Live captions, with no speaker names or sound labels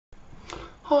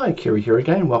Hi, Kerry here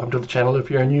again. Welcome to the channel if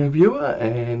you're a new viewer,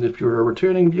 and if you're a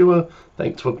returning viewer,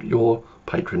 thanks for your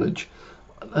patronage.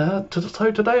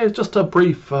 So today is just a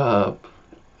brief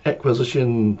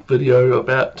acquisition video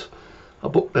about a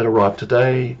book that arrived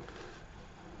today,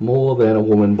 More Than a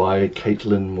Woman by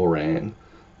Caitlin Moran.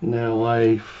 Now,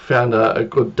 I found a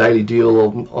good daily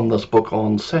deal on this book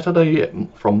on Saturday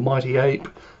from Mighty Ape,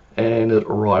 and it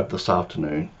arrived this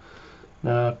afternoon.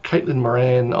 Now, Caitlin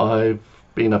Moran, I've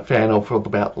been a fan of for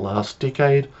about the last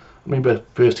decade. I remember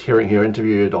first hearing her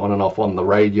interviewed on and off on the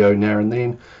radio now and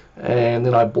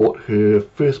then I bought her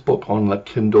first book on the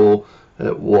Kindle.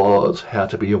 It was How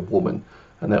to Be a Woman,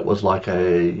 and that was like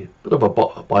a bit of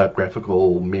a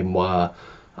biographical memoir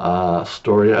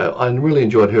story. I really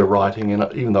enjoyed her writing, and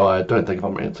even though I don't think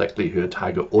I'm exactly her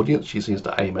target audience, she seems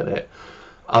to aim it at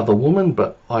other women,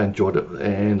 but I enjoyed it,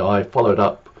 and I followed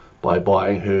up by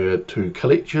buying her two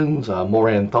collections,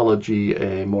 Moran Anthology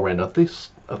and Moran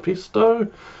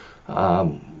Aphisto,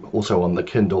 also on the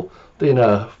Kindle. Then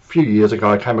a few years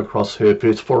ago I came across her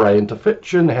first foray into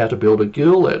fiction, How to Build a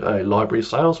Girl, at a library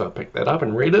sale, so I picked that up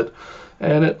and read it.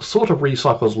 And it sort of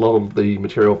recycles a lot of the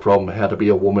material from How to Be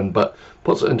a Woman, but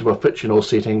puts it into a fictional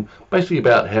setting, basically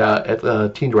about how at the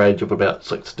tender age of about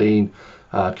 16,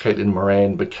 Caitlin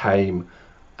Moran became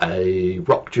a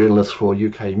rock journalist for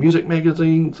UK music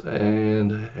magazines,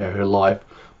 and how her life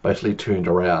basically turned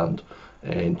around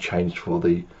and changed for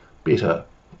the better.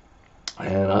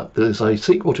 And there's a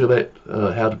sequel to that,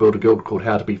 How to Build a Girl, called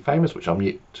How to Be Famous, which I'm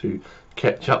yet to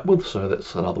catch up with, so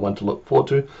that's another one to look forward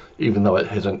to, even though it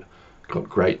hasn't got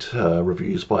great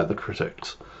reviews by the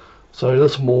critics. So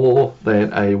this More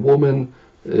Than a Woman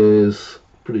is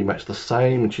pretty much the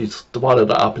same, and she's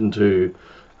divided it up into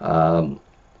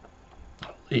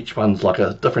each one's like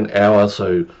a different hour.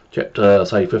 So chapter,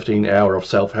 say, 15, hour of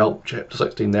self-help, chapter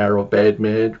 16, the hour of bad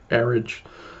marriage,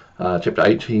 chapter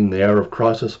 18, the hour of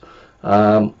crisis.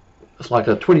 It's like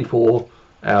a 24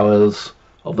 hours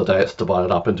of the day. It's divided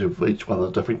up into each one of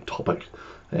the different topic,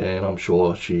 and I'm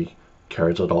sure she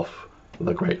carries it off with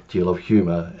a great deal of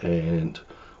humour and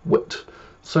wit.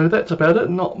 So that's about it.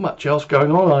 Not much else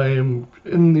going on. I am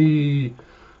in the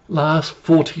last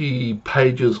 40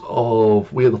 pages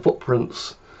of Where the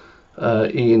Footprints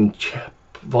in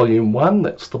volume 1.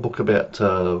 That's the book about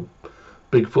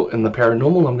Bigfoot and the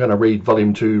paranormal. I'm going to read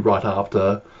volume 2 right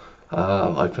after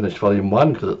I finish volume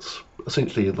 1, because it's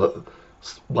essentially the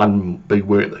one big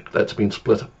work that's been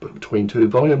split between two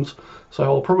volumes. So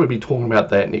I'll probably be talking about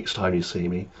that next time you see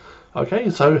me.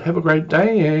 Okay, so have a great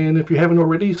day, and if you haven't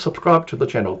already, subscribe to the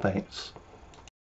channel. Thanks.